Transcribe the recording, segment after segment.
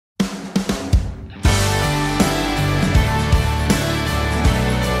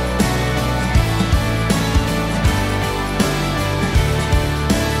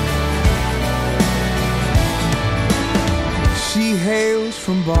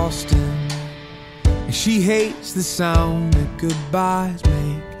from Boston, and she hates the sound that goodbyes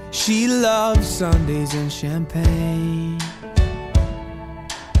make. She loves Sundays and champagne.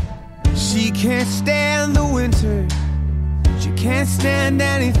 She can't stand the winter. She can't stand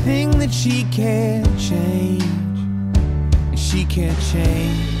anything that she can't change. And she can't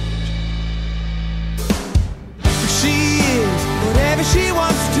change. She is whatever she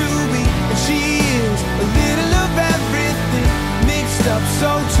wants to be, and she is a little of everything, mixed up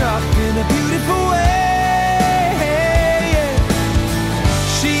so tough in a beautiful way.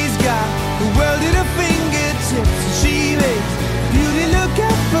 She's got the world at her fingertips, and she makes beauty look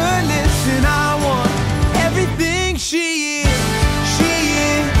effortless. And I want everything she is. She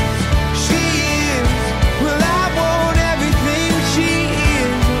is, she is. Well, I want everything she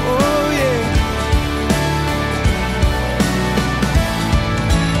is. Oh yeah.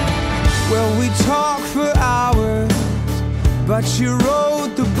 Well, we talk for hours, but she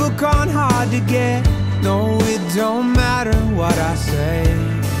wrote the book on hard to get. No, it don't matter what I say.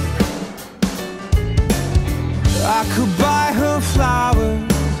 I could buy her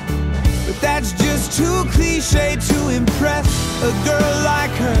flowers, but that's just too cliche to impress a girl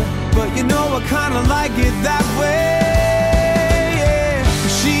like her. But you know I kinda like it that way, yeah.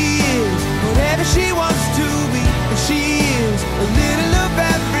 She is whatever she wants to be, and she is a little of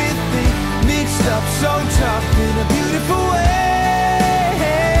everything, mixed up so tough in a beautiful way.